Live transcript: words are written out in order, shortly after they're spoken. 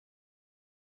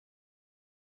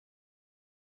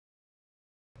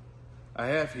I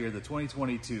have here the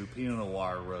 2022 Pinot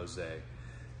Noir Rosé.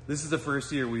 This is the first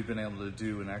year we've been able to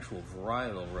do an actual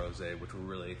varietal rosé, which we're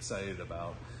really excited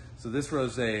about. So this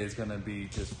rosé is going to be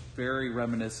just very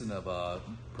reminiscent of a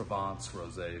Provence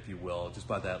rosé, if you will, just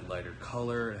by that lighter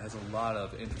color. It has a lot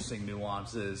of interesting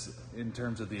nuances in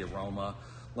terms of the aroma.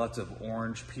 Lots of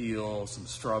orange peel, some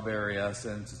strawberry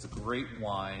essence. It's a great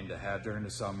wine to have during the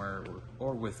summer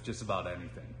or with just about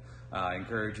anything. I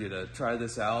encourage you to try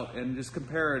this out and just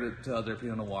compare it to other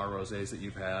Pinot Noir rosés that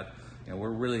you've had. You know,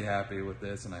 we're really happy with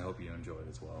this, and I hope you enjoy it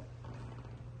as well.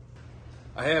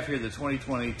 I have here the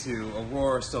 2022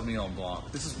 Aurora Sauvignon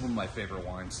Blanc. This is one of my favorite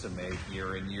wines to make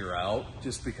year in, year out,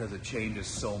 just because it changes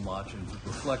so much and it's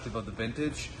reflective of the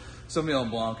vintage. Sauvignon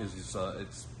Blanc is just,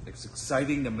 it's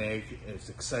exciting to make, it's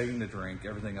exciting to drink,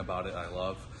 everything about it I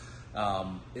love.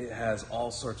 It has all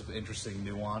sorts of interesting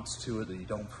nuance to it that you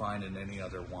don't find in any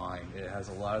other wine. It has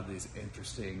a lot of these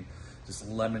interesting just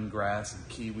lemongrass and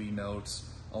kiwi notes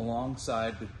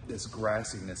alongside this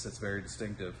grassiness that's very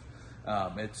distinctive.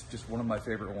 It's just one of my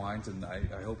favorite wines, and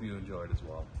I hope you enjoy it as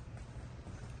well.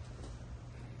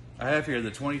 I have here the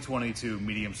 2022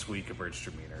 Medium Sweet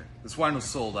Gewürztraminer. This wine was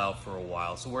sold out for a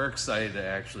while, so we're excited to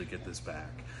actually get this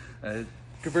back.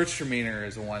 Gewürztraminer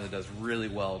is a wine that does really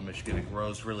well in Michigan. It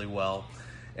grows really well,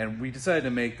 and we decided to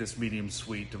make this medium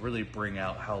sweet to really bring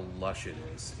out how lush it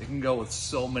is. It can go with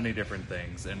so many different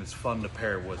things, and it's fun to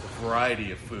pair with a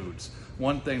variety of foods.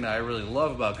 One thing that I really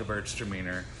love about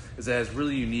Gewürztraminer is that it has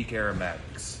really unique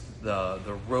aromatics. The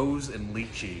rose and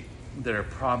lychee that are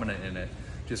prominent in it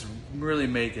just really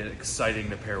make it exciting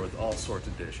to pair with all sorts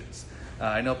of dishes.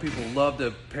 I know people love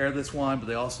to pair this wine, but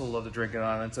they also love to drink it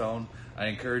on its own. I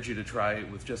encourage you to try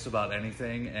it with just about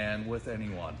anything and with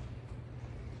anyone.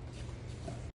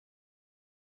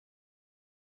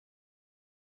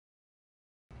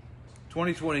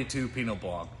 "2022 Pinot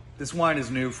Blanc. This wine is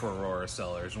new for Aurora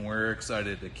Cellars, and we're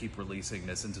excited to keep releasing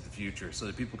this into the future so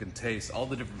that people can taste all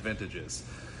the different vintages.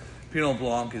 Pinot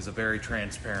Blanc is a very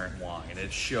transparent wine.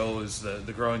 It shows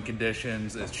the growing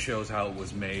conditions, it shows how it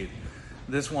was made.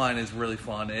 This wine is really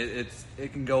fun. It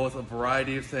can go with a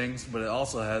variety of things, but it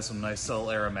also has some nice subtle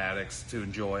aromatics to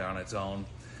enjoy on its own.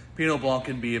 Pinot Blanc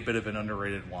can be a bit of an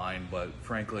underrated wine, but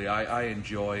frankly, I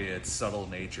enjoy its subtle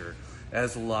nature. It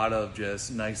has a lot of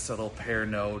just nice subtle pear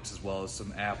notes as well as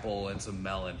some apple and some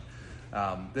melon.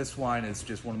 This wine is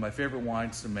just one of my favorite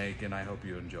wines to make, and I hope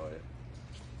you enjoy it.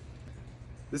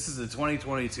 This is the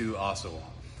 2022 Auxerrois.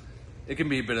 It can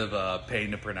be a bit of a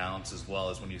pain to pronounce as well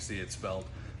as when you see it spelled,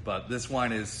 but this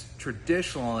wine is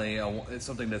traditionally it's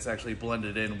something that's actually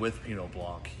blended in with Pinot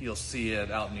Blanc. You'll see it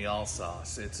out in the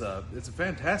Alsace. It's a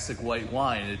fantastic white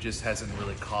wine. It just hasn't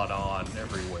really caught on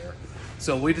everywhere.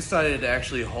 So we decided to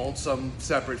actually hold some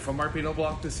separate from our Pinot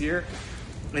Blanc this year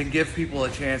and give people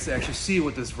a chance to actually see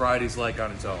what this variety is like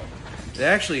on its own. It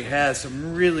actually has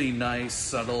some really nice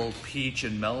subtle peach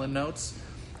and melon notes,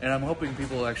 and I'm hoping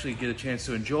people will actually get a chance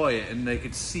to enjoy it and they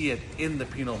could see it in the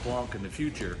Pinot Blanc in the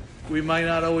future. We might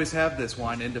not always have this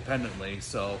wine independently,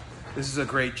 so this is a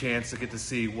great chance to get to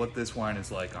see what this wine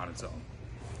is like on its own.